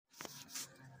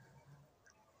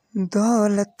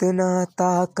दौलत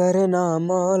नाता करना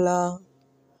मौला,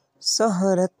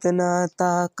 शोहरत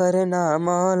नाता करना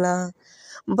मौला,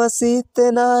 बस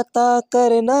इतना ता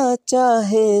करना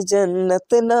चाहे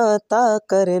जन्नत नाता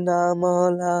करना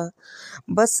मौला,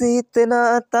 बस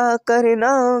इतना ता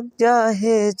करना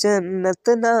चाहे जन्नत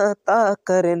नाता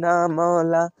करना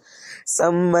मौला।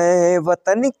 समय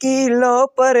वतन की लो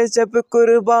पर जब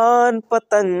कुर्बान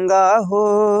पतंगा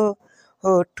हो,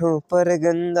 होठों पर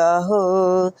गंगा हो,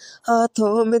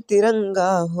 हाथों में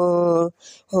तिरंगा हो,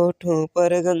 होठों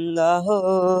पर गंगा हो,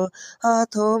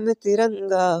 हाथों में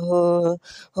तिरंगा हो,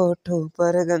 होठों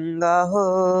पर गंगा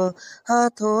हो,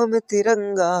 हाथों में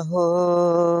तिरंगा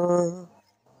हो।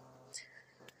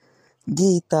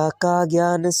 गीता का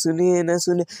ज्ञान सुने न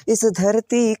सुने, इस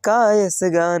धरती का यस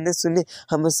गान सुने,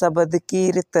 हम शब्द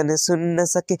कीर्तन सुन न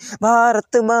सके,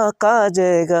 भारत माँ का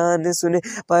जय गान सुने।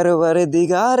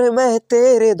 परवरदिगार मैं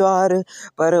तेरे द्वार,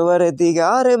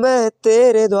 परवरदिगार मैं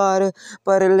तेरे द्वार,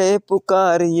 पर ले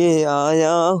पुकार ये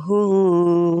आया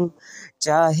हूँ।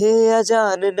 चाहे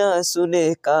अजान ना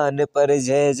सुने कान पर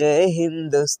जय जय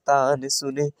हिंदुस्तान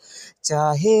सुने,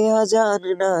 चाहे अजान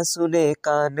ना सुने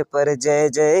कान पर जय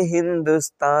जय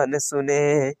हिंदुस्तान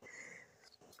सुने।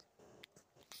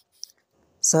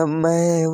 समय